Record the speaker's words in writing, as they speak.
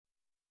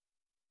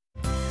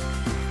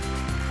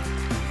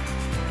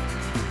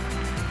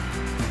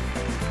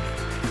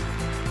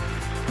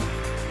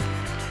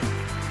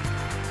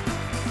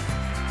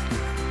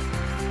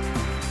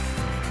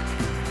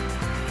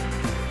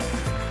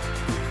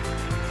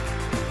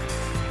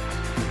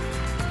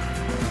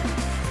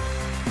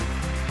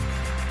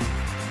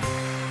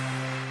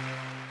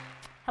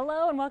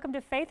welcome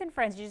to Faith and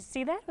Friends. Did you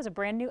see that? It was a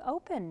brand new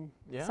open.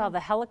 Yeah. Saw the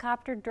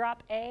helicopter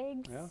drop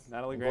eggs. Yeah,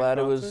 Natalie I'm glad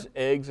it was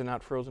eggs and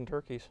not frozen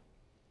turkeys.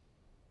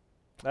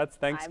 That's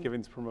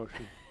Thanksgiving's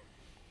promotion.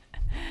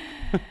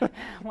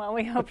 Well,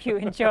 we hope you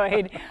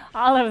enjoyed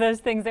all of those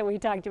things that we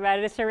talked about.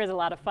 It sure is a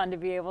lot of fun to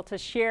be able to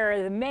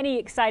share the many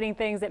exciting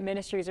things that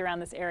ministries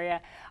around this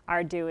area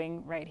are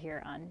doing right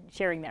here on,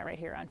 sharing that right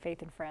here on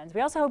Faith and Friends.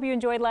 We also hope you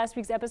enjoyed last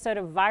week's episode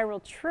of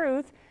Viral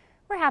Truth.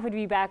 We're happy to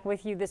be back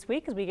with you this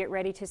week as we get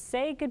ready to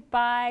say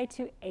goodbye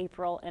to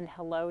April and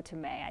hello to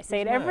May. I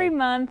say it every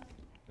month.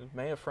 Is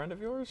May a friend of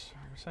yours?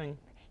 You're saying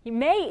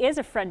May is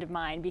a friend of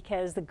mine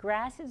because the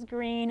grass is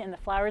green and the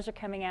flowers are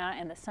coming out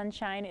and the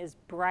sunshine is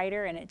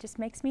brighter and it just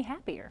makes me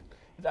happier.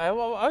 I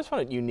always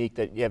find it unique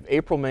that you have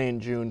April, May,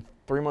 and June,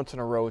 3 months in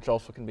a row, which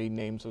also can be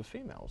names of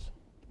females.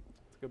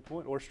 That's a good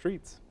point. Or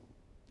streets,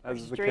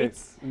 as is the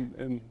streets. case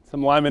in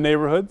some Lima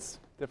neighborhoods.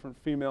 Different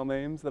female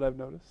names that I've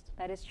noticed.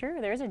 That is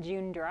true. There's a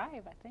June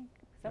Drive, I think,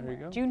 somewhere.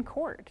 There you go. June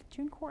Court,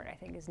 I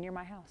think, is near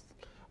my house.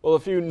 Well, a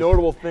few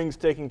notable things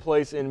taking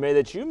place in May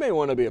that you may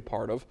want to be a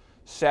part of.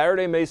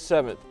 Saturday, May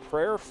 7th,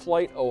 Prayer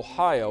Flight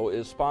Ohio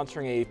is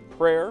sponsoring a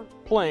prayer,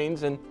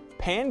 planes, and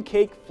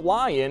pancake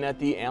fly-in at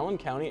the Allen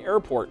County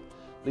Airport.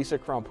 Lisa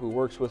Crump, who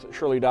works with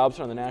Shirley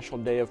Dobson on the National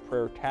Day of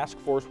Prayer Task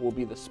Force, will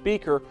be the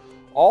speaker.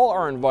 All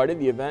are invited.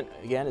 The event,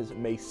 again, is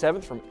May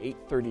 7th from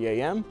 8:30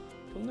 a.m.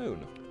 till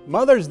noon.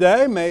 Mother's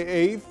Day, May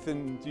 8th,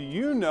 and do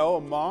you know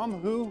a mom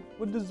who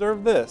would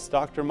deserve this?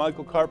 Dr.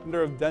 Michael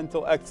Carpenter of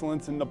Dental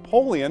Excellence in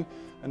Napoleon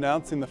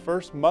announcing the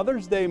first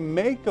Mother's Day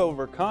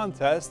Makeover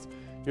Contest.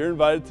 You're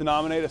invited to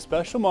nominate a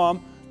special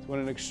mom to win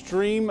an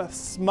Extreme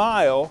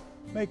Smile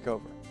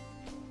Makeover.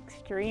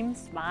 Extreme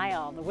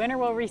Smile. The winner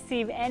will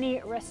receive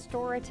any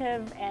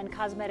restorative and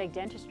cosmetic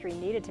dentistry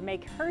needed to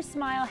make her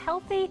smile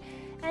healthy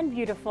and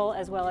beautiful,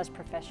 as well as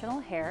professional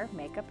hair,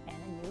 makeup, and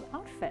a new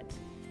outfit.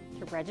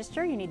 To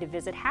register, you need to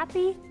visit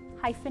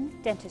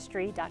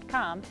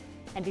happy-dentistry.com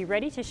and be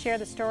ready to share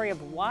the story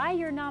of why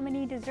your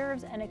nominee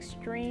deserves an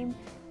extreme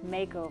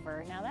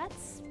makeover. Now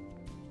that's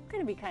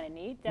going to be kind of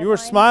neat. You were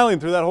smiling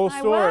through that whole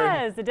story.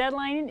 I was. The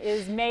deadline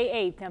is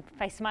May 8th. Now, if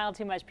I smile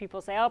too much,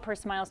 people say, oh, her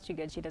smile's too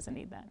good. She doesn't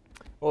need that.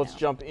 Well, let's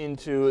jump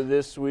into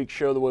this week's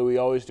show the way we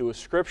always do with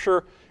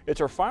Scripture.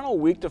 It's our final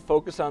week to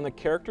focus on the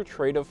character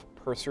trait of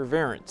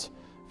perseverance.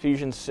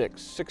 Ephesians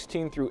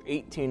 6:16 through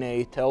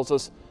 18a tells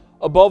us,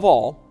 above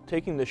all,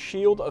 taking the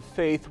shield of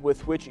faith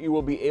with which you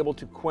will be able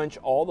to quench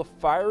all the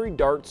fiery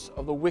darts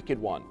of the wicked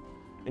one,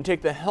 and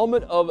take the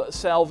helmet of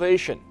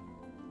salvation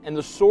and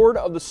the sword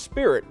of the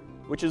Spirit,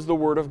 which is the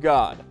Word of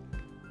God,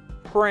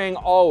 praying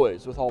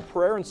always with all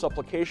prayer and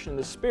supplication in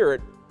the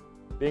Spirit,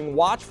 being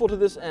watchful to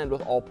this end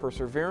with all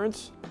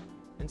perseverance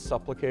and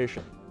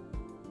supplication.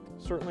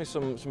 Certainly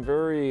some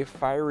very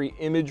fiery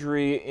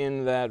imagery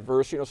in that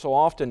verse. You know, so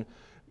often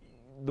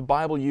the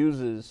Bible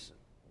uses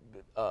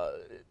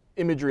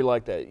imagery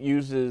like that,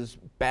 uses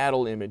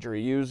battle imagery,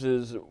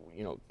 uses,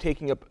 you know,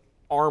 taking up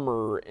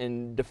armor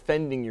and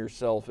defending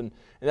yourself, and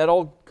that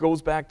all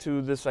goes back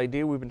to this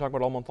idea we've been talking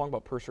about all month long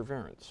about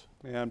perseverance.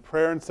 Yeah, and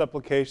prayer and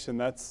supplication,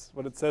 that's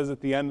what it says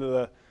at the end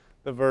of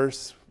the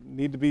verse. We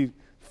need to be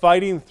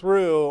fighting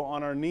through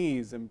on our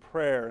knees in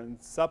prayer and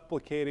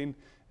supplicating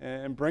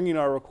and bringing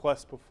our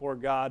requests before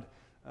God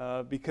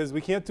because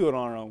we can't do it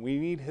on our own. We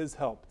need His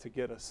help to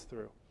get us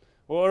through.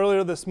 Well,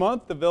 earlier this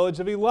month, the village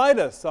of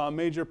Elida saw a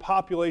major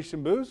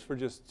population boost for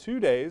just 2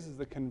 days as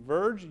the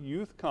Converge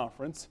Youth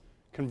Conference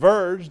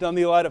converged on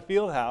the Elida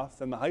Fieldhouse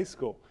and the high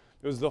school.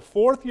 It was the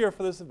 4th year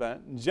for this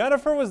event.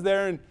 Jennifer was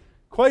there and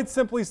quite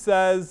simply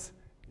says,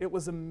 it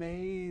was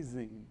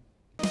amazing.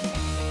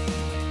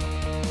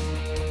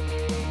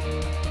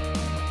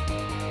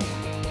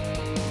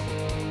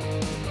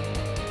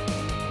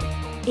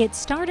 It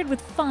started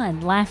with fun,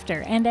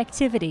 laughter, and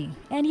activity.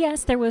 And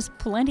yes, there was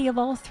plenty of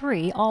all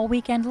three all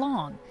weekend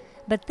long.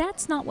 But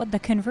that's not what the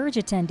Converge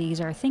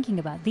attendees are thinking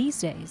about these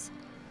days.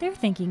 They're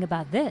thinking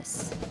about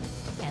this,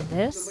 and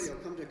this,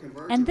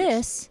 and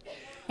this,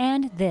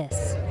 and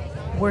this.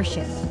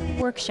 Worship,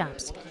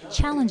 workshops,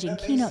 challenging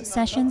keynote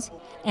sessions,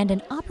 and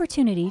an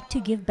opportunity to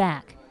give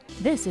back.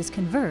 This is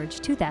Converge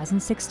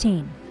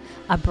 2016.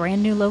 A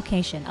brand new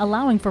location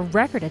allowing for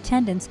record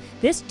attendance,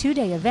 this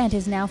 2-day event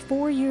is now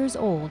 4 years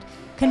old.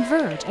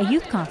 Converge, a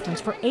youth conference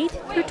for 8th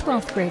through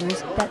 12th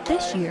graders that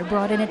this year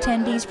brought in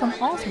attendees from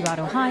all throughout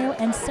Ohio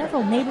and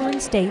several neighboring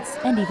states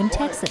and even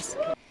Texas.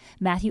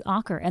 Matthew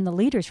Ocker and the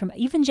leaders from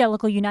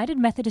Evangelical United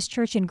Methodist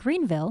Church in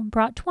Greenville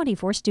brought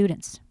 24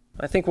 students.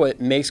 I think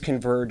what makes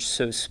Converge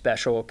so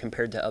special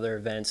compared to other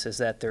events is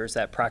that there's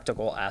that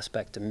practical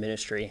aspect of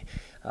ministry.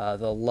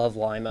 The Love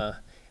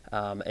Lima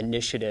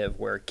initiative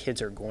where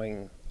kids are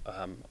going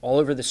all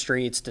over the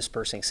streets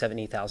dispersing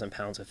 70,000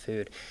 pounds of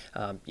food.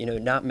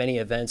 Not many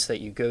events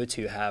that you go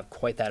to have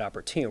quite that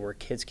opportunity where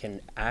kids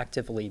can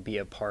actively be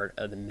a part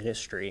of the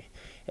ministry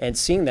and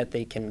seeing that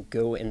they can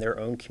go in their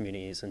own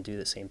communities and do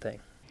the same thing.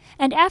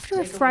 And after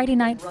a Friday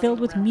night filled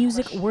with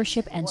music,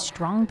 worship, and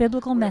strong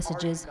biblical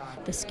messages,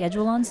 the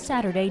schedule on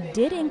Saturday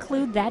did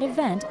include that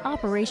event,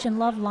 Operation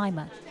Love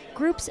Lima.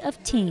 Groups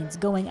of teens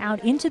going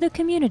out into the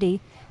community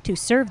to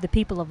serve the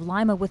people of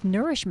Lima with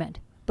nourishment,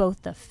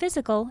 both the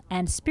physical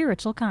and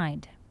spiritual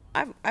kind.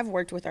 I've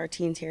worked with our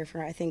teens here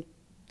for, I think,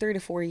 3 to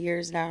 4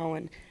 years now,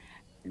 and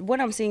what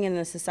I'm seeing in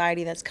the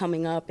society that's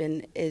coming up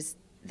is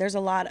there's a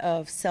lot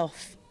of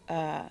self.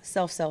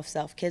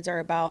 Kids are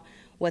about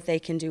what they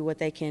can do, what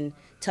they can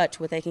touch,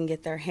 what they can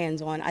get their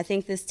hands on. I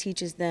think this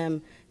teaches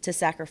them to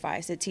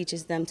sacrifice. It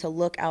teaches them to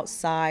look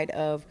outside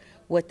of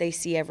what they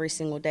see every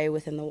single day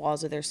within the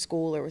walls of their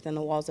school or within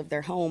the walls of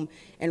their home,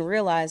 and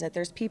realize that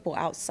there's people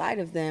outside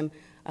of them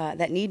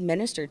that need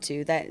ministered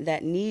to,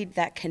 that need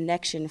that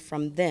connection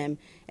from them,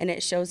 and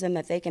it shows them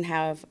that they can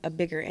have a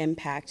bigger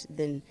impact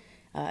than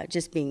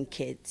just being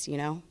kids, you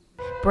know?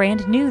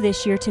 Brand new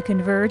this year to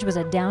Converge was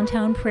a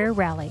downtown prayer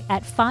rally.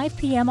 At 5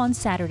 p.m. on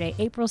Saturday,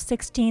 April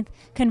 16th,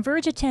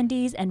 Converge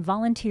attendees and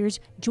volunteers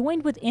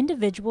joined with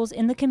individuals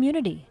in the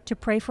community to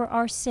pray for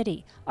our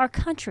city, our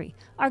country,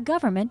 our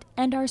government,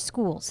 and our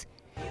schools.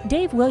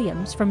 Dave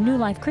Williams from New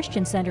Life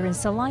Christian Center in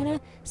Salina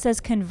says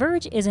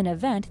Converge is an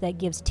event that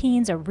gives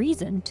teens a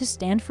reason to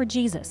stand for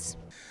Jesus.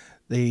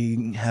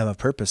 They have a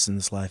purpose in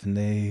this life, and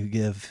they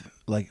give,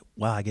 like,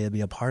 wow, I get to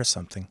be a part of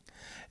something.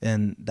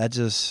 And that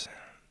just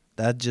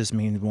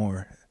means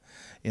more,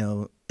 you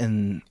know.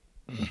 And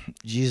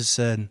Jesus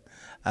said,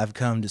 I've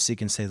come to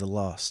seek and save the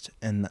lost.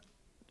 And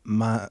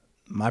my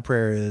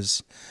prayer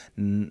is,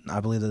 and I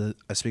believe that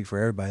I speak for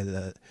everybody,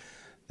 that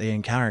they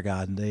encounter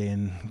God, they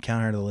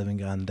encounter the living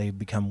God, and they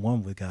become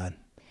one with God.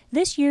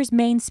 This year's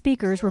main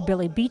speakers were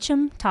Billy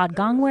Beecham, Todd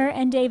Gongware,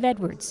 and Dave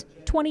Edwards.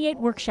 28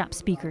 workshop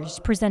speakers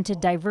presented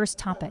diverse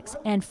topics,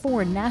 and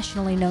 4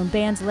 nationally known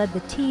bands led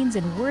the teens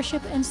in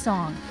worship and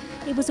song.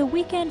 It was a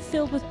weekend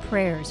filled with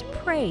prayers,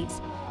 praise,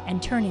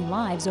 and turning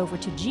lives over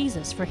to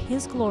Jesus for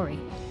His glory.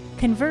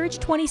 Converge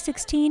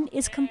 2016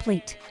 is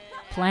complete.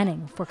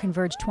 Planning for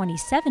Converge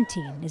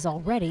 2017 is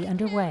already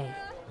underway.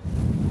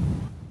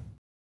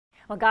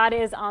 Well, God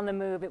is on the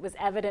move. It was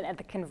evident at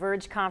the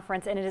Converge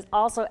conference, and it is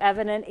also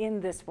evident in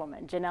this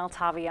woman. Janelle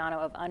Taviano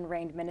of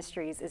Unreigned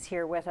Ministries is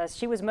here with us.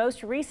 She was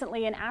most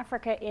recently in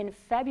Africa in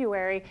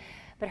February,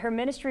 but her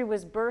ministry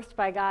was birthed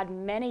by God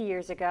many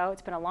years ago.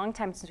 It's been a long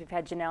time since we've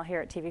had Janelle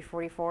here at TV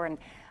 44, and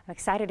I'm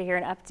excited to hear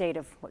an update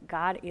of what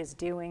God is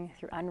doing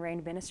through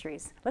Unreigned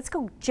Ministries. Let's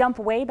go jump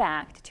way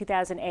back to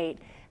 2008,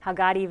 how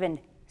God even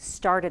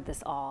started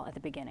this all at the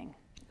beginning.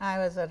 I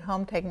was at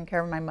home taking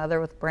care of my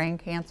mother with brain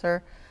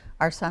cancer.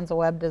 Our son's a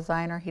web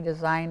designer. He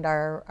designed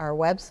our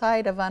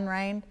website of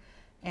Unreigned,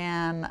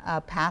 and a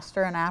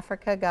pastor in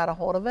Africa got a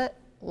hold of it.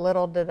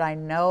 Little did I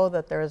know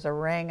that there was a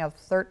ring of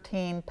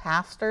 13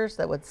 pastors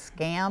that would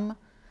scam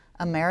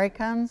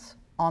Americans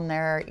on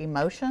their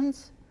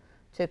emotions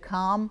to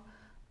come.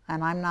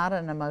 And I'm not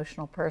an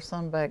emotional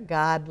person, but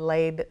God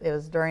it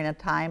was during a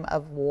time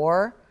of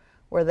war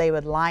where they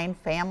would line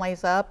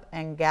families up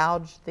and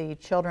gouge the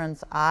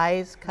children's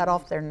eyes, cut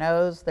off their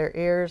nose, their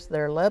ears,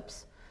 their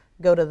lips,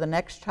 go to the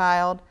next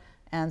child.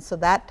 And so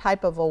that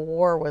type of a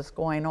war was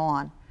going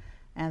on.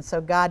 And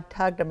so God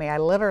tugged at me. I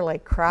literally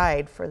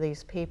cried for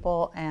these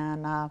people.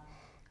 And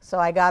so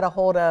I got a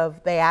hold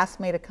of, they asked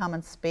me to come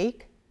and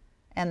speak,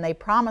 and they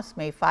promised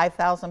me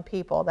 5,000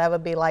 people. That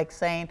would be like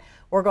saying,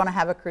 we're going to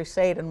have a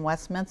crusade in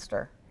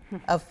Westminster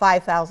of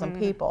 5,000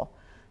 people.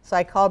 So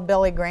I called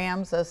Billy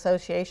Graham's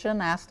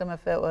association, asked him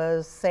if it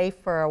was safe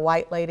for a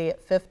white lady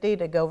at 50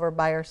 to go over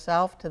by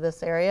herself to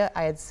this area.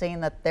 I had seen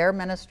that their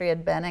ministry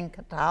had been in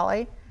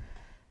Katali,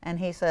 and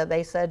they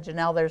said,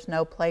 Janelle, there's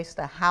no place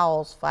to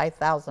house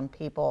 5,000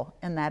 people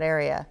in that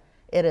area.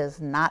 It is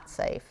not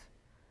safe.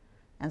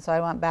 And so I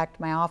went back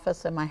to my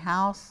office in my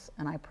house,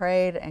 and I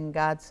prayed, and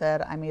God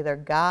said, I'm either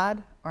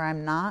God or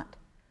I'm not.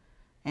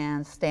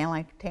 And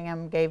Stanley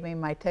Tam gave me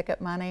my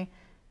ticket money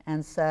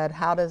and said,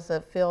 how does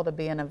it feel to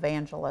be an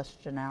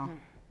evangelist, Janelle?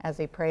 As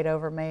he prayed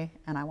over me,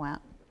 and I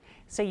went.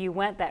 So you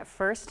went that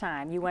first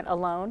time. You went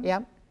alone?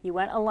 Yep. You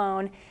went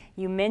alone.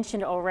 You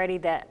mentioned already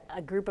that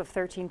a group of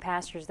 13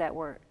 pastors that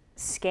were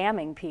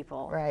scamming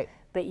people. Right.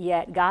 But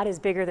yet God is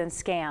bigger than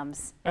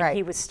scams, and right.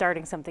 He was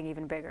starting something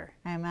even bigger.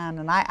 Amen.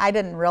 And I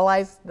didn't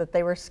realize that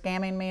they were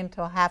scamming me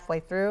until halfway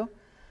through.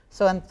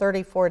 So in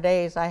 34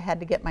 days, I had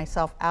to get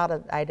myself out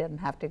of, I didn't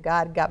have to,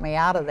 God got me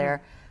out of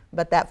there.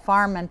 But that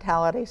farm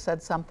mentality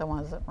said something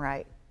wasn't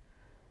right.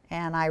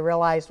 And I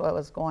realized what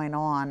was going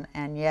on,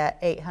 and yet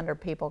 800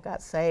 people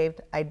got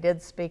saved. I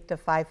did speak to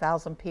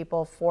 5,000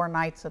 people 4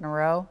 nights in a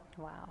row.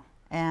 Wow.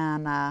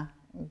 And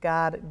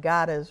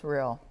God is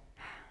real.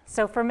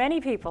 So for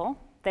many people,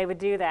 they would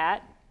do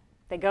that.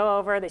 They go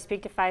over, they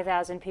speak to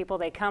 5,000 people,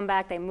 they come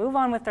back, they move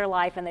on with their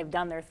life, and they've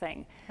done their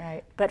thing.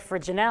 Right. But for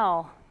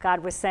Janelle, God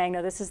was saying,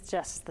 no, this is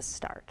just the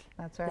start.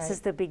 That's right. This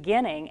is the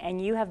beginning,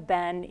 and you have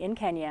been in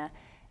Kenya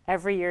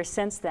every year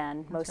since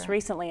then. That's most right.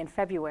 Recently in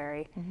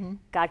February.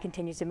 God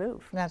continues to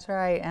move. That's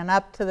right. And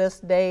up to this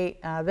day,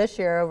 this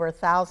year, over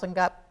 1,000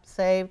 got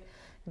saved.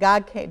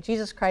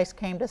 Jesus Christ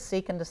came to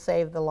seek and to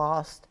save the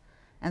lost.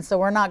 And so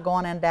we're not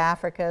going into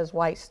Africa as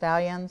white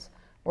stallions.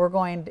 We're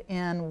going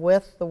in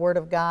with the Word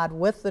of God,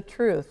 with the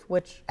truth,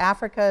 which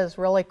Africa is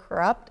really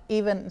corrupt,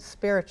 even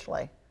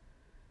spiritually.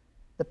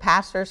 The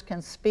pastors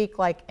can speak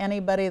like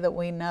anybody that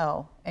we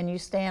know, and you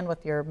stand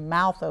with your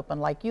mouth open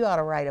like you ought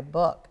to write a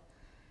book,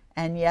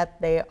 and yet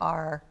they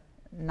are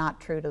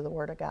not true to the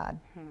Word of God.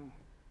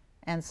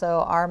 And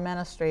so our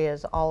ministry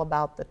is all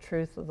about the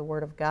truth of the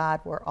Word of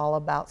God. We're all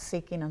about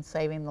seeking and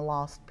saving the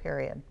lost,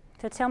 period.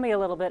 So tell me a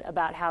little bit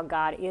about how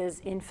God is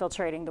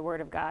infiltrating the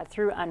Word of God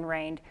through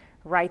Unreigned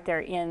right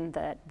there in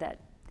that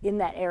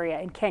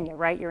area in Kenya,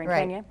 right? You're in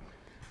Kenya?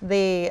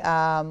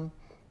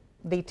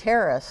 The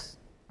terrorists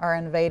are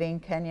invading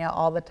Kenya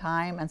all the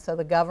time, and so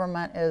the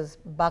government is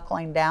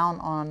buckling down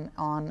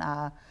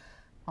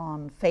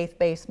on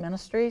faith-based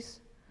ministries.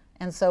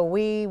 And so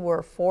we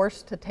were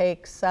forced to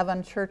take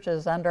 7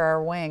 churches under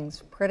our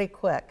wings pretty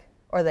quick,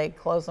 or they'd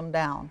close them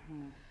down.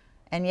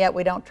 And yet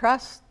we don't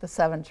trust the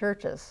 7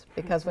 churches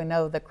because we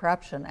know the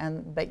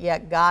corruption. But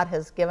yet God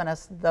has given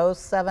us those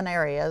 7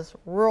 areas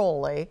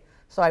rurally.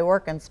 So I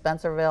work in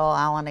Spencerville,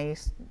 Allen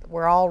East.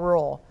 We're all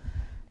rural.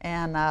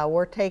 And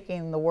we're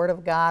taking the Word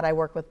of God. I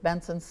work with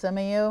Benson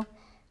Simeon,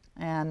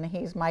 and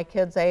he's my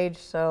kid's age,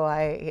 so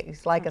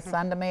he's like a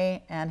son to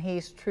me, and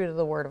he's true to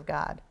the Word of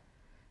God.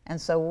 And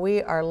so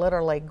we are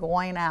literally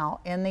going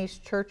out in these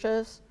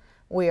churches.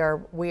 We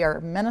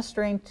are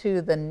ministering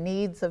to the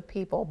needs of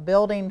people,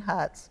 building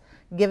huts,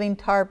 giving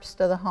tarps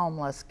to the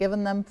homeless,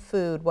 giving them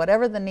food,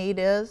 whatever the need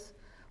is.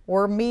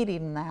 We're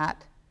meeting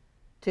that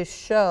to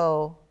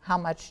show how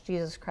much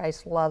Jesus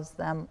Christ loves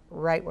them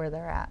right where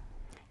they're at.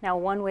 Now,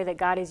 one way that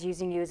God is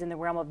using you is in the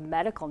realm of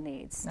medical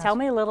needs. Tell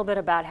me a little bit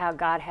about how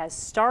God has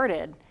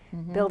started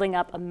building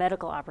up a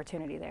medical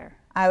opportunity there.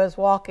 I was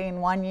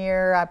walking one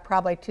year,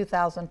 probably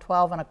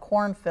 2012, in a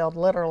cornfield,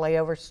 literally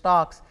over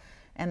stalks,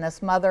 and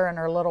this mother and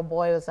her little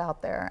boy was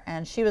out there,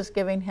 and she was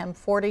giving him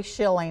 40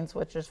 shillings,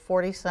 which is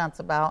 40 cents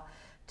about,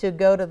 to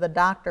go to the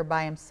doctor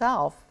by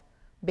himself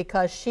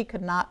because she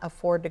could not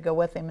afford to go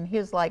with him, and he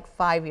was like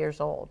 5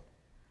 years old.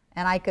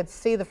 And I could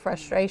see the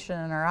frustration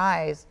in her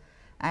eyes.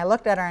 And I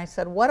looked at her and I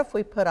said, what if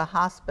we put a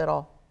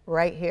hospital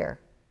right here?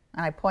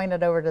 And I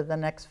pointed over to the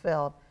next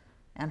field,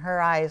 and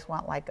her eyes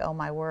went like, oh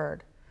my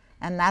word.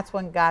 And that's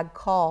when God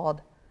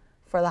called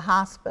for the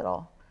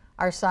hospital.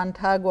 Our son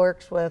Tug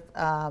works with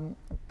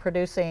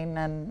producing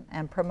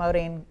and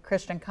promoting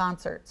Christian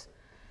concerts.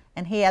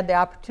 And he had the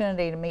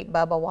opportunity to meet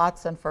Bubba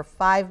Watson for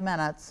 5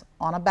 minutes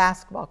on a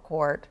basketball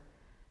court.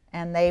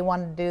 And they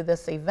wanted to do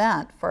this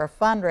event for a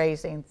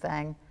fundraising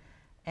thing.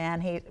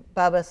 And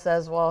Bubba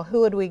says, well, who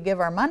would we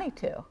give our money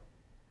to?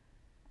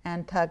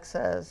 And Tug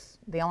says,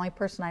 the only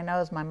person I know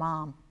is my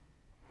mom.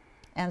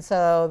 And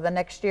so the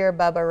next year,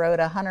 Bubba wrote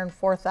a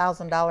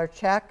 $104,000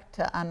 check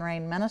to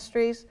Unreigned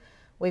Ministries.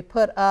 We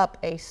put up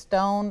a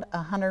stoned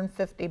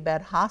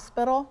 150-bed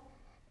hospital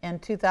in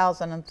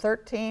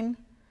 2013,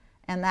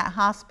 and that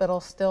hospital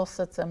still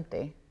sits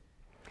empty.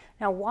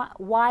 Now,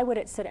 why would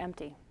it sit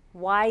empty?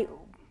 What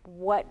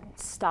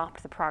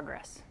stopped the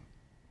progress?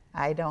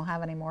 I don't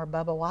have any more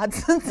Bubba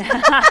Watsons.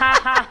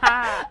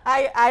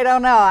 I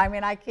don't know. I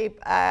mean, I keep,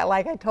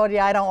 like I told you,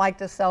 I don't like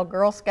to sell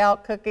Girl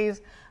Scout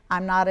cookies.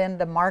 I'm not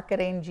into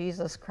marketing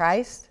Jesus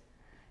Christ.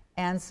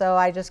 And so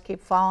I just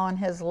keep following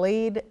his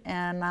lead,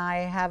 and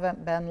I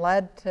haven't been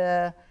led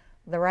to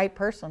the right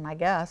person, I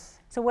guess.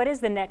 So what is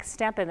the next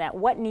step in that?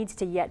 What needs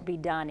to yet be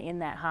done in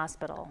that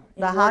hospital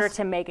in order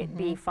to make it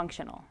be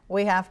functional?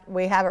 We have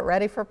it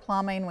ready for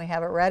plumbing. We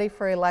have it ready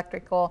for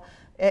electrical.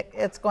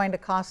 It's going to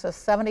cost us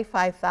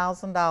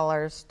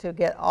 $75,000 to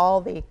get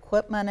all the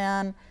equipment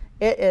in.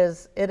 It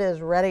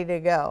is ready to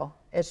go.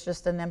 It's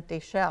just an empty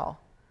shell.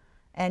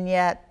 And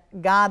yet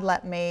God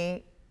let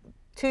me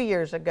 2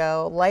 years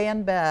ago lay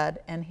in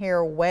bed and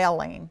hear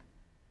wailing.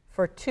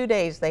 For 2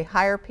 days they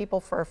hire people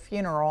for a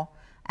funeral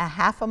a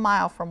half a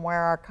mile from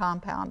where our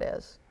compound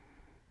is.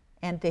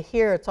 And to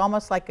hear, it's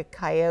almost like a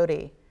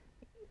coyote,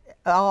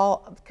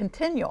 all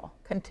continual.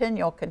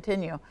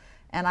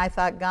 And I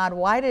thought, God,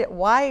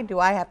 why do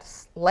I have to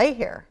lay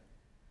here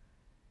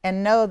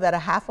and know that a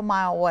half a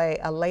mile away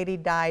a lady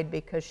died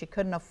because she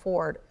couldn't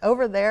afford?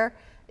 Over there,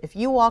 if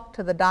you walk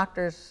to the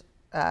doctor's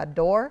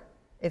door,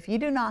 if you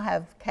do not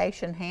have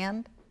cash in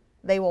hand,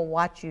 they will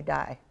watch you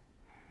die.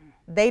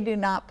 They do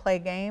not play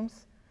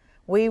games.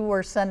 We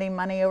were sending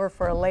money over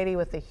for a lady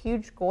with a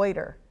huge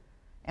goiter,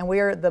 and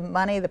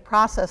the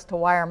process to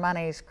wire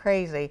money is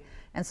crazy.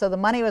 And so the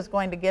money was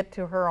going to get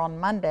to her on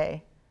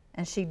Monday,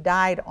 and she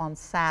died on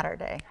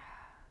Saturday.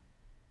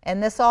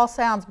 And this all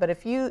sounds, but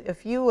if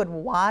you would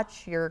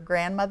watch your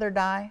grandmother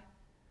die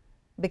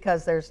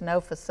because there's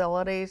no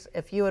facilities,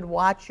 if you would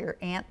watch your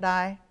aunt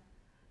die,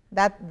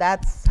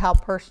 that's how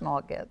personal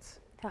it gets.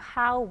 So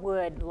how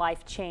would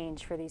life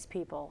change for these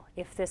people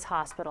if this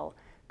hospital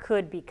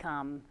could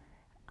become,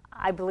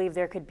 I believe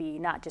there could be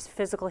not just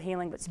physical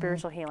healing, but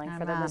spiritual healing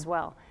for them as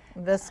well.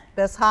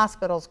 This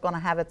hospital is going to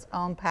have its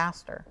own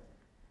pastor.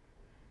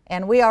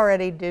 And we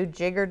already do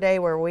Jigger Day,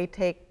 where we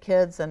take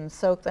kids and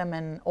soak them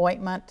in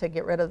ointment to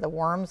get rid of the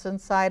worms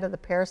inside of the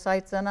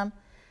parasites in them.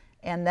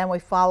 And then we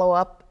follow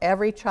up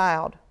every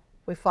child.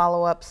 We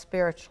follow up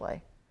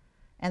spiritually.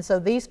 And so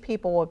these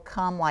people would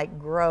come like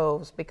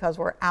groves because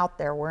we're out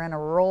there. We're in a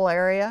rural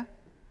area.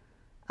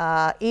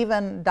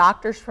 Even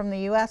doctors from the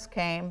U.S.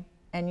 came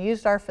and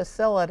used our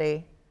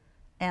facility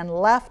and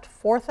left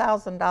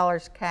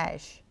 $4,000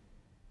 cash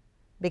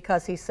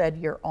because he said,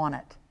 you're on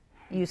it.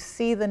 You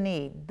see the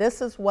need.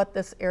 This is what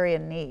this area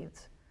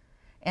needs.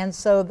 And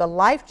so the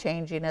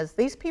life-changing is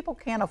these people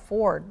can't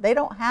afford. They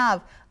don't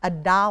have a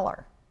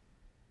dollar.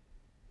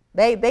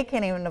 They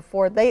can't even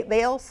afford.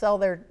 They'll sell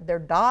their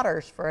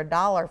daughters for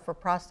 $1 for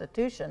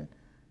prostitution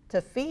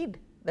to feed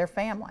their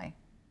family.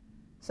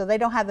 So they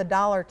don't have the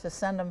dollar to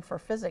send them for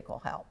physical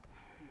help.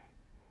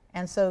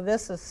 And so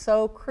this is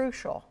so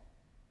crucial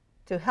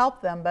to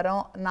help them, but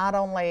not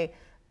only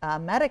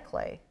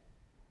medically.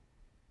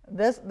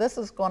 This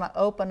is going to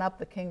open up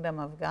the kingdom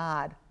of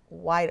God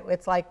wide.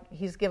 It's like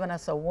he's given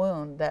us a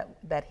wound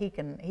that he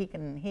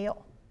can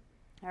heal.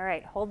 All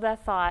right, hold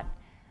that thought.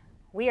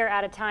 We are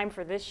out of time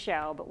for this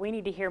show, but we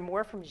need to hear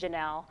more from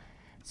Janelle.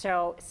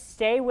 So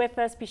stay with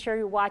us. Be sure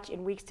you watch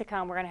in weeks to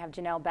come. We're going to have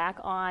Janelle back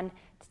on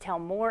to tell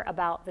more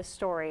about the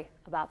story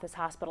about this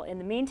hospital. In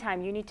the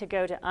meantime, you need to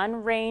go to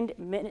unreigned.com,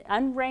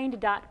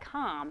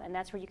 and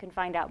that's where you can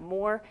find out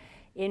more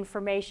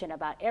information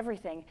about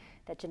everything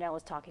that Janelle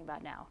is talking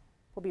about now.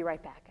 We'll be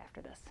right back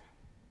after this.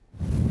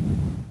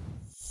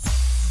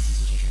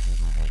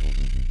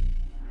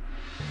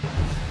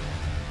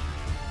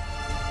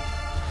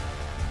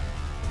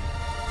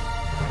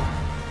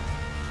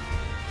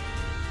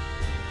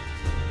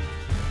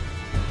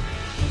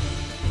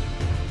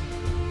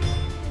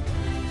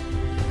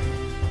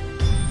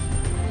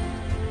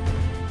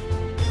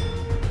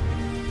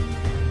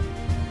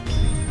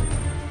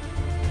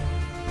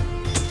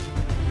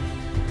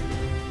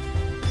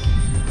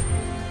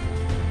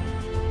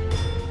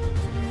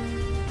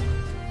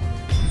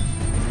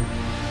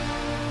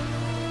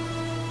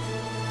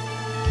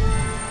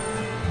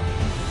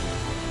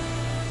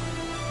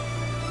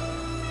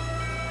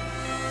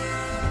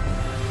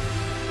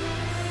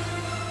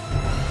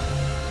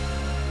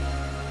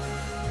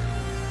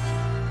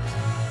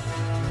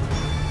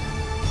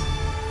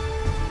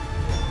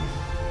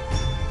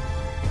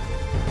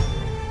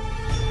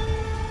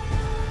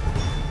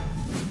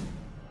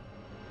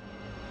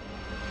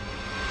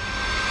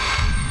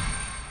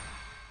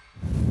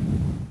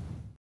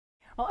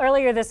 Well,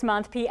 earlier this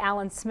month, P.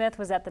 Allen Smith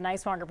was at the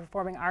Niswonger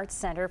Performing Arts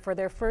Center for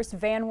their first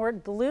Van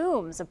Wert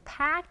Blooms. A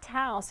packed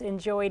house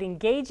enjoyed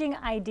engaging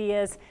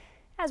ideas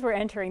as we're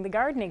entering the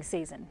gardening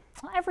season.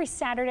 Well, every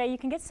Saturday, you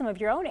can get some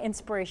of your own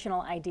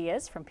inspirational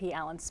ideas from P.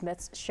 Allen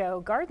Smith's show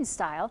Garden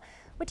Style,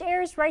 which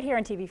airs right here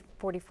on TV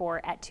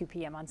 44 at 2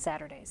 p.m. on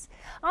Saturdays.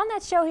 On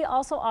that show, he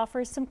also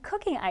offers some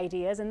cooking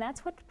ideas, and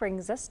that's what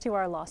brings us to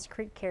our Lost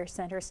Creek Care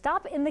Center.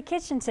 Stop in the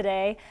kitchen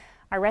today.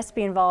 Our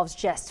recipe involves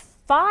just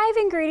 5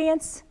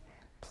 ingredients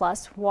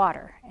plus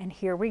water. And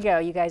here we go.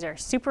 You guys are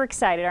super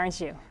excited, aren't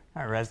you?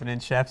 Our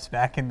resident chef's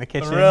back in the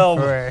kitchen. Thrilled.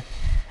 For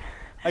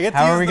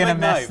how are we going to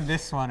mess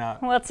this one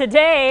up? Well,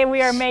 today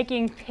we are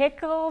making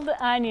pickled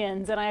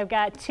onions, and I've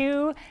got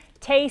 2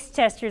 taste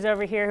testers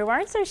over here who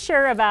aren't so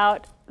sure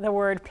about the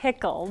word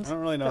pickled. I don't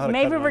really know how to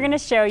maybe cut an we're going to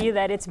show you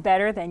that it's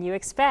better than you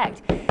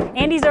expect.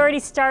 Andy's already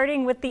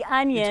starting with the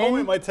onion. You told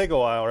me it might take a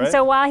while, right?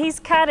 So while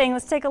he's cutting,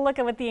 let's take a look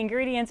at what the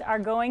ingredients are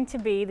going to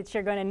be that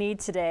you're going to need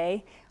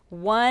today.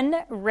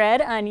 1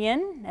 red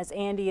onion, as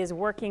Andy is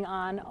working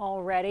on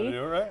already. Did I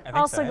do it right?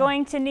 Also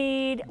going to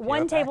need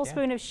 1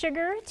 tablespoon of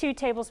sugar, 2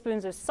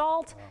 tablespoons of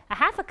salt, a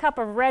half a cup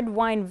of red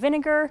wine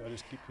vinegar,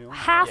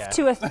 half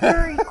to a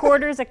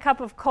 3/4 a cup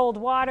of cold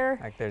water,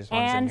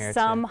 and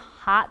some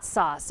hot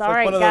sauce. All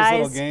right,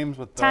 guys,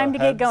 time to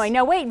get going.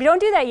 No, wait,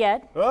 don't do that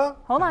yet.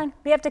 Hold on.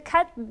 We have to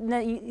cut.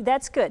 No,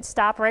 that's good.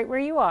 Stop right where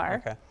you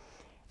are. Okay.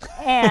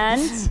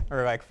 And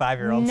we're like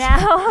 5-year-olds.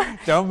 Now,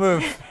 don't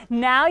move.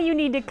 Now you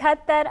need to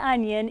cut that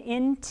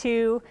onion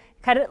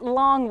cut it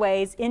long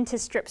ways into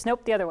strips.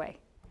 Nope, the other way.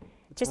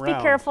 Just be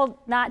careful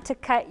not to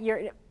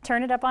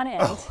turn it up on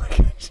end. Oh my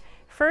gosh.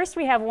 First,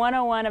 we have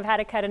 101 of how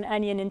to cut an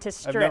onion into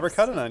strips. I've never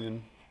cut an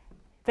onion.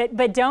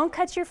 But don't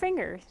cut your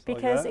fingers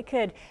because it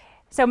could.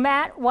 So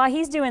Matt, while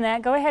he's doing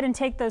that, go ahead and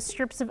take those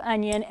strips of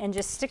onion and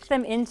just stick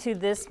them into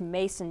this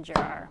mason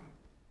jar.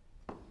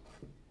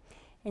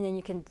 And then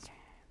you can.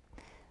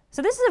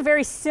 So this is a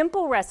very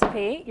simple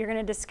recipe. You're going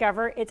to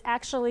discover it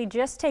actually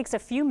just takes a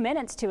few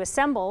minutes to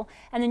assemble,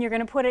 and then you're going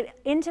to put it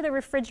into the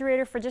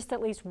refrigerator for just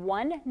at least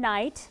 1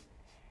 night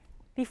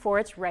before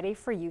it's ready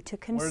for you to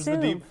consume. Where's the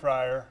deep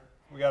fryer?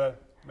 We got to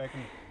make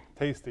them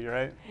tasty,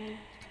 right?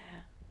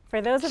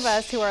 For those of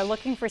us who are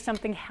looking for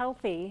something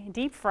healthy,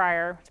 deep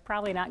fryer is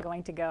probably not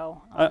going to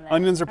go on that.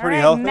 Onions are pretty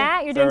healthy.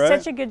 Matt, you're doing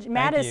such a good.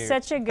 Matt is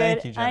such a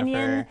good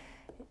onion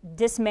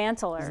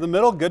dismantler. Is the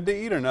middle good to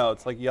eat or no?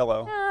 It's like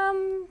yellow.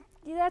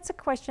 That's a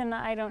question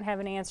I don't have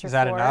an answer for. Is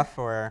that enough,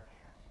 or?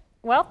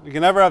 Well, you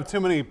can never have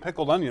too many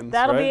pickled onions.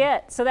 That'll be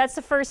it. So that's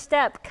the first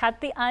step. Cut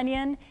the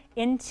onion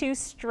into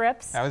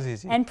strips. That was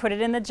easy. And put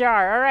it in the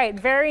jar. All right.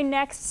 Very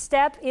next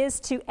step is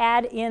to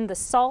add in the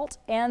salt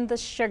and the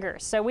sugar.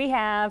 So we're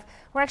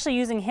actually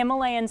using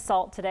Himalayan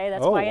salt today.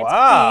 That's why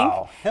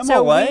it's pink.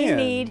 Himalayan. So we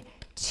need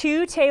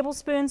 2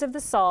 tablespoons of the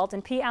salt,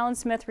 and P. Allen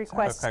Smith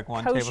requests like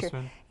 1 kosher.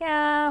 tablespoon?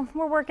 Yeah,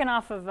 we're working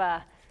off of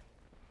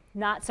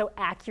not so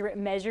accurate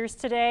measures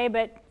today,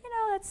 but you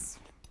know, that's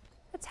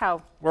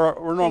how.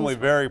 We're normally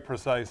very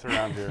precise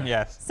around here.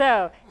 Yes.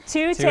 So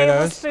 2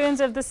 tablespoons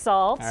of the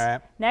salt. All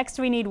right. Next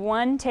we need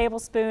 1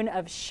 tablespoon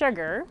of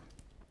sugar.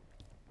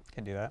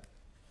 Can do that.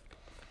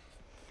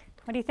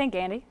 What do you think,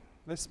 Andy?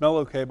 They smell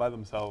okay by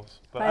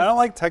themselves, but I don't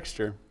like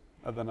texture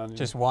of an onion.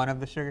 Just 1 of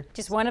the sugar?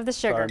 Just 1 of the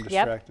sugar. Sorry, I'm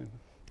distracted.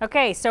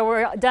 Okay, so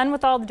we're done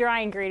with all the dry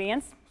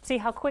ingredients. See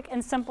how quick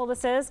and simple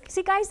this is?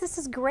 See, guys, this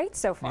is great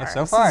so far. Yeah,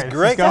 so far, it's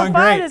great. going So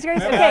far, great. this is great.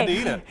 Maybe I had to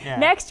Okay, eat it. Yeah.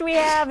 next we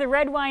have the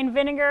red wine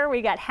vinegar.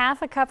 We got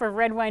half a cup of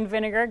red wine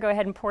vinegar. Go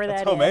ahead and pour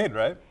That's that in. homemade,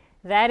 right?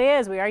 That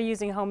is. We are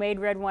using homemade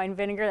red wine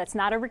vinegar. That's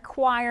not a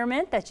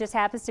requirement. That just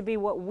happens to be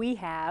what we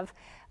have.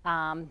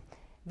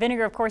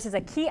 Vinegar, of course, is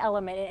a key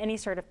element in any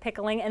sort of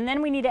pickling. And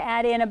then we need to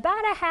add in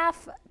about a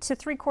 1/2 to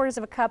 3/4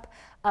 of a cup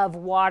of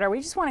water.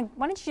 We just want to,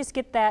 why don't you just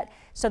get that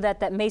so that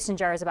that mason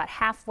jar is about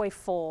halfway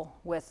full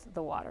with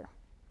the water.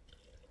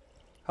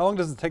 How long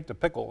does it take to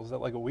pickle? Is that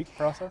like a week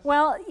process?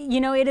 Well, you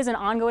know, it is an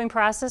ongoing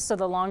process, so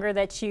the longer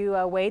that you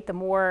wait, the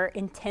more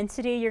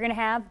intensity you're going to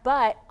have,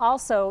 but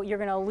also you're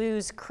going to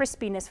lose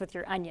crispiness with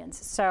your onions.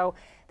 So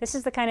this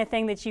is the kind of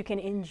thing that you can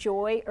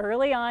enjoy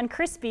early on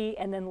crispy,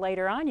 and then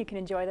later on you can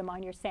enjoy them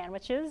on your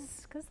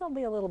sandwiches because they'll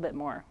be a little bit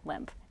more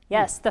limp.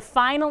 Yes, the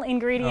final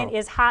ingredient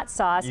is hot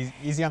sauce.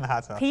 Easy on the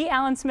hot sauce. P.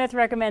 Allen Smith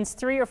recommends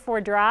 3 or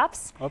 4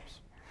 drops. Oops.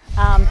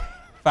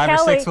 5 or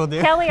 6 will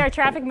do. Kelly, our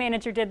traffic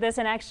manager, did this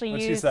and actually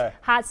What'd she used say?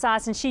 hot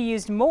sauce, and she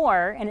used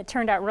more, and it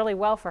turned out really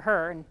well for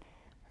her. And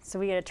so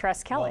we got to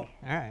trust Kelly.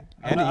 All right.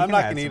 I'm Andy, not you can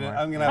going add to eat some it. more.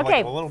 I'm going to have Okay,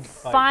 like a little bite,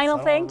 so final I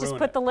don't thing, wanna just ruin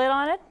put the lid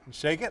on it.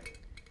 Shake it.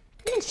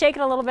 You can shake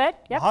it a little bit.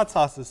 The Yep. hot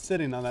sauce is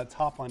sitting on that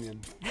top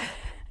onion.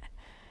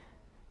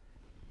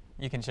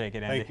 You can shake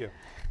it, Andy. Thank you.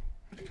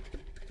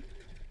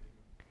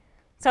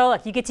 So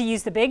look, you get to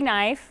use the big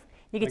knife.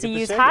 You get to get to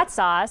use shake hot it.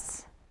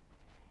 sauce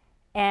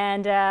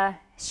and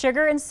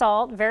sugar and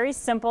salt. Very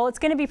simple. It's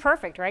going to be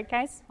perfect, right,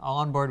 guys? All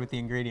on board with the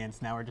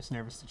ingredients. Now we're just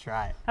nervous to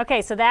try it.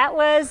 Okay, so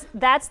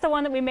that's the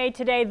one that we made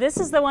today. This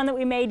is the one that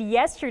we made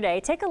yesterday.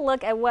 Take a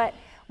look at what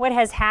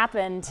has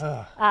happened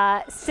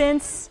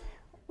since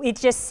it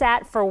just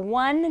sat for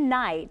one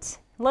night.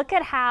 Look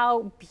at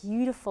how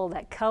beautiful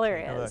that color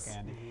Take a is. look,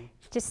 Andy.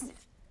 Just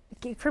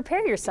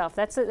prepare yourself.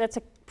 That's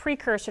a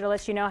precursor to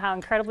let you know how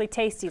incredibly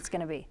tasty it's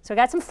going to be. So we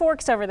got some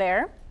forks over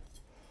there.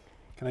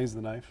 Can I use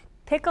the knife?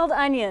 Pickled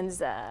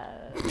onions.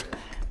 I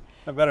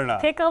better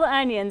not. Pickled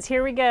onions.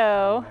 Here we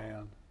go. Oh,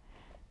 man.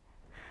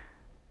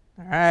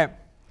 All right.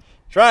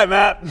 Try it,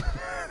 Matt.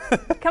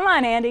 Come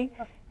on, Andy.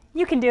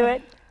 You can do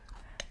it.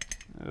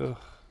 Ugh.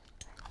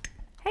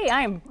 Hey,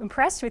 I am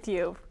impressed with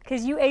you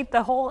because you ate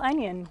the whole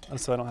onion.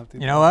 So I don't have to.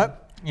 You know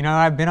what? You know,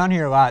 I've been on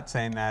here a lot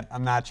saying that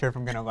I'm not sure if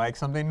I'm going to like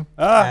something.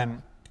 Ah.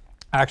 And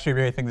I actually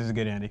really think this is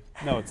good, Andy.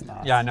 No, it's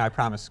not. Yeah, no, I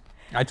promise.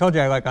 I told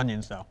you I like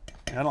onions, though.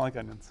 I don't like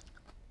onions.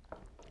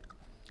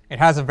 It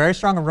has a very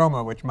strong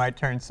aroma, which might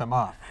turn some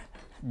off.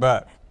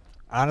 But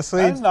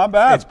honestly, That's not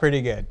bad. It's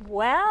pretty good.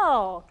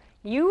 Well,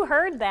 you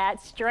heard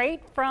that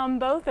straight from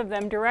both of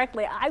them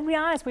directly. I'll be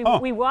honest,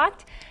 we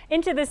walked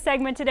into this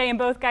segment today and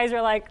both guys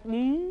are like,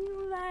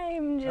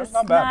 I'm just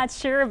not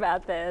sure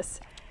about this.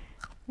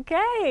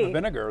 Okay. The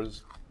vinegar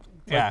is,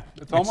 Yeah.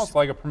 it's almost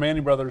like a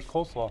Permane Brothers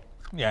coleslaw,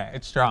 Yeah,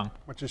 it's strong.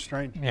 which is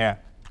strange. Yeah.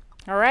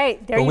 All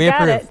right, there But you we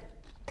got approve. it.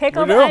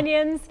 Pickled We do.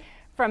 onions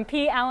from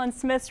P. Allen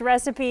Smith's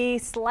recipe,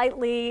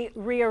 slightly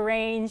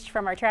rearranged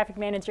from our traffic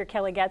manager,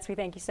 Kelly Getz. We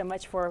thank you so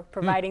much for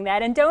providing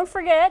that. And don't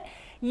forget,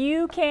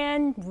 you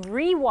can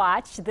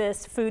rewatch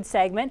this food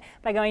segment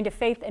by going to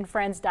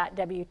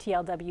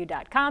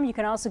faithandfriends.wtlw.com. You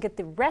can also get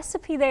the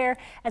recipe there,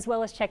 as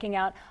well as checking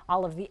out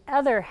all of the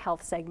other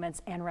health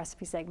segments and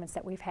recipe segments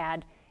that we've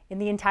had in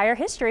the entire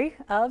history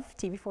of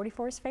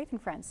TV44's Faith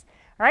and Friends.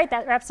 All right,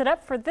 that wraps it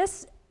up for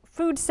this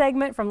food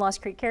segment from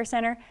Lost Creek Care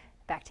Center.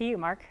 Back to you,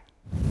 Mark.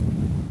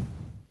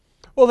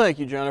 Well, thank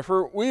you,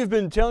 Jennifer. We've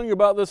been telling you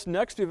about this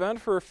next event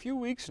for a few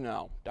weeks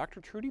now.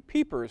 Dr. Trudy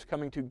Pieper is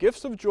coming to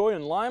Gifts of Joy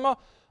in Lima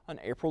on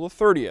April the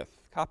 30th.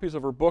 Copies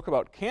of her book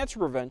about cancer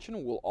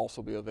prevention will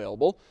also be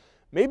available.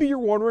 Maybe you're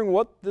wondering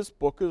what this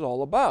book is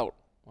all about.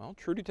 Well,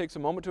 Trudy takes a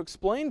moment to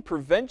explain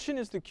prevention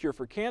is the cure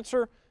for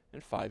cancer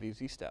in 5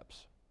 easy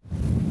steps.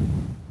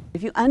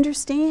 If you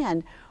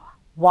understand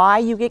why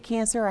you get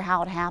cancer or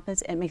how it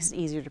happens, it makes it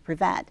easier to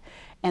prevent.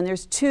 And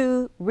there's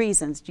 2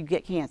 reasons you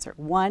get cancer.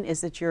 One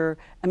is that your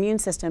immune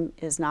system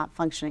is not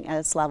functioning at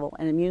its level.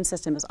 An immune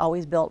system is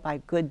always built by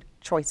good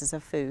choices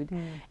of food.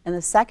 And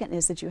the second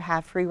is that you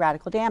have free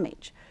radical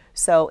damage.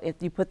 So if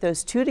you put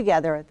those 2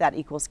 together, that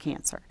equals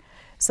cancer.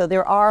 So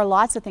there are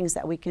lots of things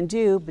that we can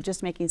do, but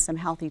just making some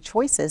healthy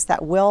choices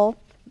that will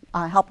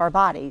help our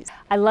bodies.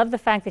 I love the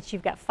fact that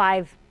you've got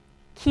 5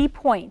 key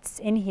points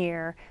in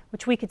here,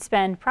 which we could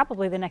spend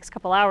probably the next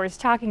couple hours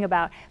talking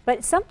about.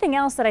 But something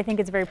else that I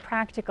think is very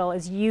practical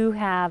is you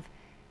have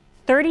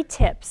 30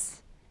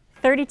 tips.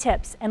 30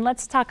 tips, and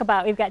let's talk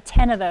about, we've got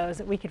 10 of those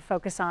that we could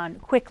focus on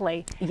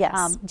quickly.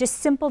 Yes. Just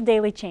simple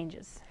daily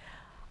changes.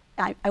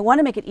 I want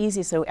to make it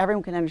easy so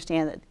everyone can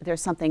understand that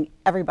there's something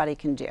everybody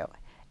can do.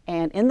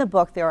 And in the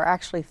book, there are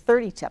actually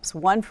 30 tips,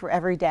 one for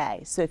every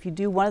day. So if you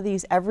do one of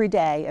these every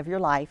day of your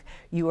life,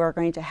 you are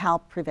going to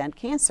help prevent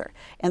cancer.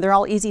 And they're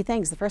all easy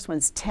things. The first one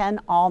is 10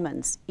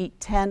 almonds. Eat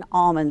 10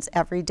 almonds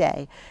every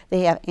day.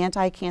 They have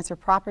anti-cancer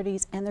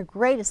properties, and they're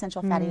great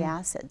essential fatty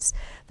acids.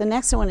 The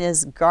next one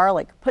is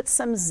garlic. Put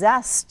some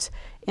zest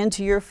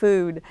into your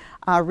food.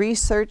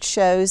 Research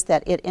shows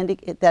that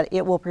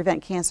it will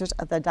prevent cancers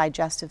of the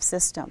digestive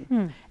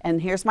system.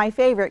 And here's my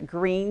favorite,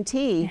 green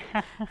tea.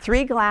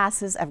 3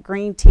 glasses of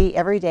green tea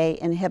every day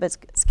inhibits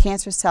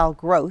cancer cell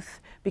growth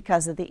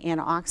because of the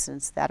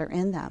antioxidants that are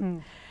in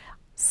them.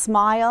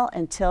 Smile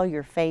until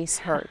your face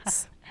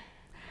hurts.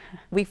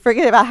 We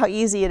forget about how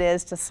easy it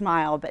is to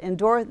smile, but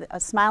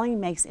smiling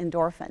makes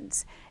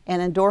endorphins,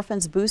 and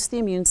endorphins boost the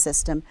immune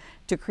system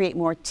to create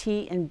more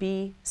T and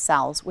B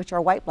cells, which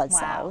are white blood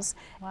cells,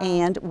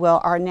 and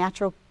are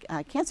natural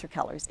cancer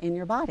killers in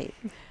your body.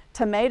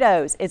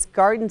 Tomatoes, it's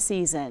garden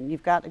season.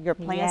 You've got your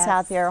plants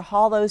out there,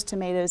 haul those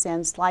tomatoes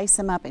in, slice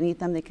them up and eat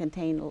them. They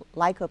contain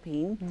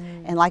lycopene,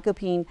 and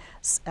lycopene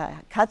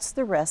cuts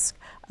the risk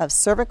of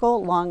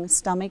cervical, lung,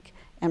 stomach,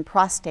 and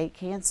prostate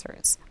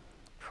cancers.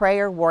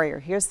 Prayer warrior,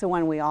 here's the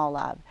one we all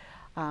love.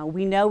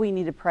 We know we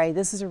need to pray.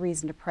 This is a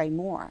reason to pray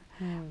more.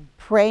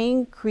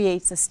 Praying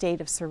creates a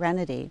state of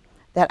serenity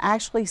that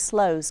actually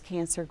slows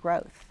cancer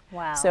growth.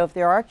 So if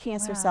there are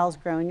cancer cells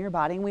growing in your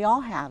body, and we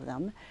all have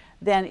them,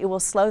 then it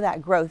will slow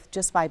that growth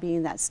just by being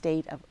in that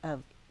state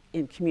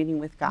in communing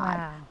with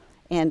God.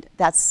 And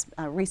that's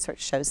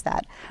research shows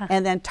that.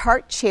 And then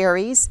tart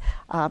cherries,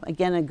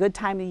 again, a good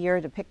time of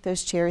year to pick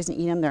those cherries and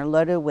eat them. They're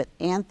loaded with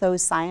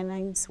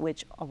anthocyanins,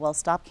 which will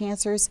stop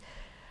cancers.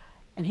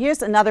 And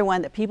here's another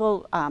one that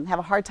people have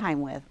a hard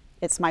time with.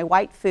 It's my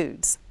white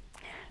foods.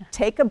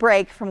 Take a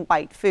break from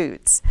white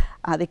foods.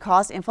 They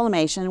cause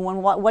inflammation.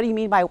 What do you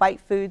mean by white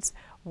foods?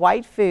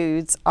 White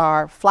foods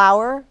are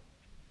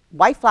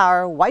white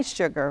flour, white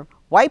sugar,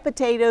 white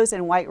potatoes,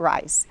 and white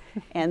rice.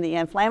 And the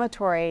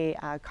inflammatory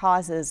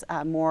causes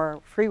more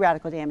free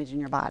radical damage in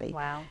your body.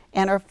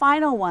 And our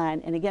final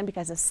one, and again,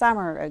 because of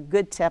summer, a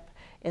good tip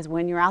is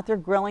when you're out there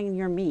grilling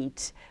your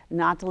meat,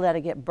 not to let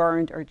it get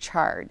burned or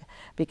charred,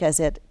 because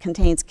it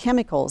contains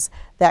chemicals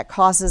that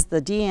causes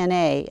the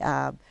DNA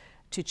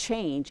to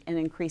change and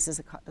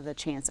increases the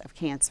chance of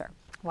cancer.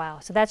 Wow,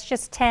 so that's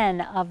just 10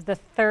 of the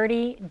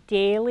 30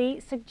 daily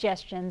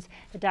suggestions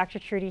that Dr.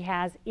 Trudy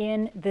has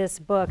in this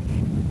book.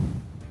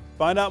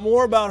 Find out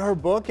more about her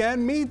book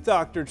and meet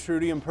Dr.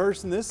 Trudy in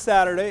person this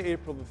Saturday,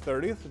 April the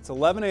 30th. It's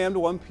 11 a.m. to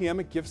 1 p.m.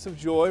 at Gifts of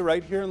Joy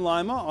right here in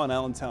Lima on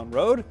Allentown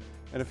Road.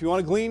 And if you want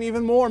to glean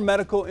even more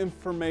medical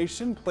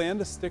information, plan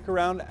to stick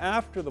around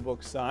after the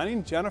book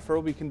signing. Jennifer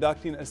will be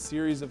conducting a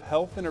series of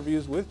health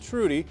interviews with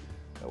Trudy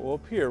that will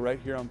appear right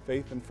here on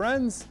Faith and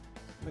Friends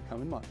in the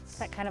coming months. Is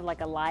that kind of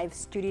like a live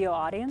studio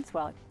audience?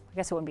 Well, I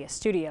guess it wouldn't be a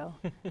studio,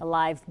 a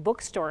live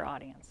bookstore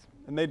audience.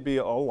 And they'd be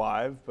all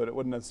live, but it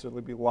wouldn't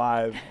necessarily be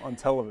live on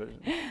television.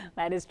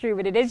 That is true,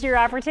 but it is your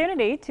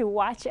opportunity to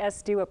watch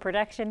us do a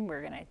production.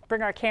 We're going to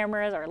bring our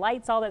cameras, our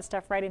lights, all that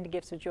stuff right into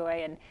Gifts of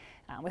Joy, and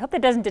we hope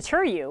that doesn't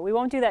deter you. We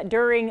won't do that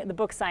during the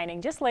book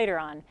signing, just later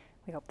on.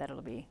 We hope that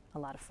it'll be a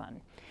lot of fun.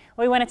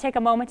 Well, we want to take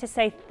a moment to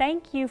say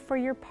thank you for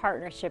your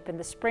partnership in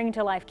the Spring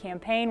to Life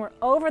campaign. We're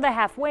over the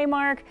halfway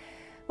mark,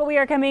 but we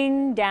are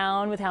coming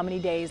down with how many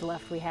days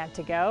left we have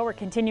to go. We're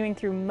continuing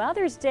through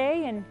Mother's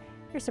Day, and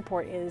your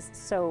support is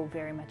so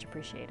very much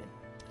appreciated.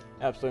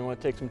 Absolutely. I want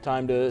to take some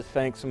time to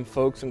thank some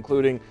folks,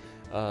 including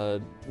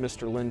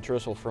Mr. Lynn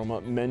Trissel from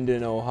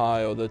Mendon,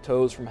 Ohio, the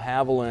Toes from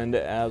Haviland,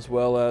 as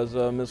well as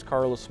Ms.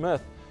 Carla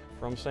Smith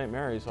from St.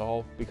 Mary's,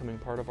 all becoming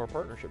part of our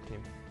partnership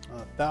team.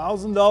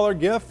 $1,000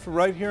 gift from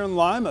right here in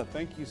Lima.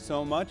 Thank you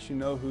so much. You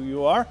know who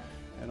you are.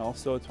 And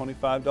also a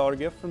 $25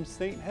 gift from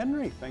St.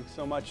 Henry. Thanks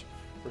so much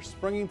for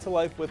springing to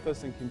life with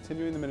us and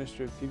continuing the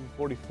ministry of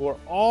TV44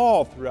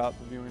 all throughout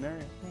the viewing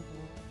area.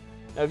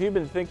 Now, if you've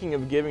been thinking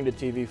of giving to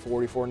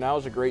TV44, now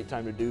is a great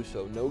time to do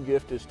so. No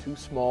gift is too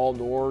small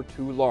nor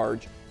too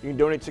large. You can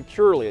donate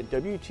securely at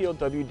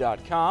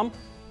WTLW.com,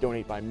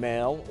 donate by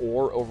mail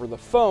or over the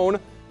phone,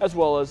 as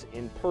well as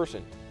in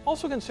person.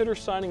 Also consider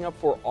signing up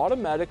for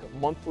automatic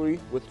monthly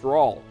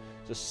withdrawal.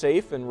 It's a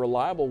safe and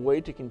reliable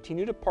way to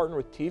continue to partner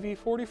with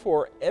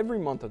TV44 every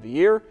month of the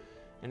year.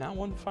 And now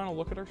one final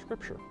look at our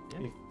scripture.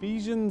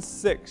 Ephesians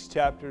 6,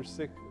 chapter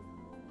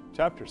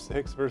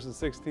 6, verses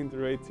 16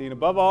 through 18.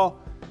 Above all,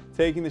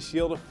 taking the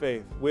shield of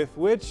faith, with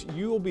which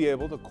you will be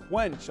able to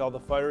quench all the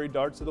fiery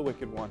darts of the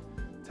wicked one.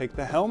 Take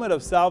the helmet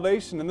of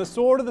salvation and the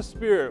sword of the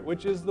Spirit,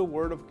 which is the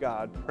word of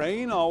God,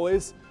 praying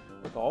always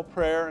with all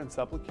prayer and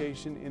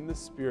supplication in the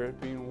Spirit,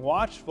 being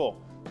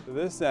watchful to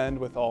this end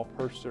with all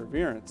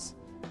perseverance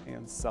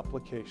and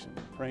supplication.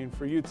 Praying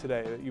for you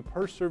today that you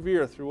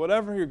persevere through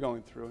whatever you're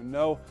going through and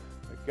know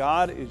that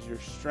God is your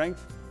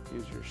strength, He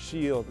is your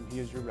shield, and He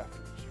is your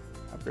refuge.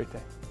 Have a great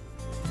day.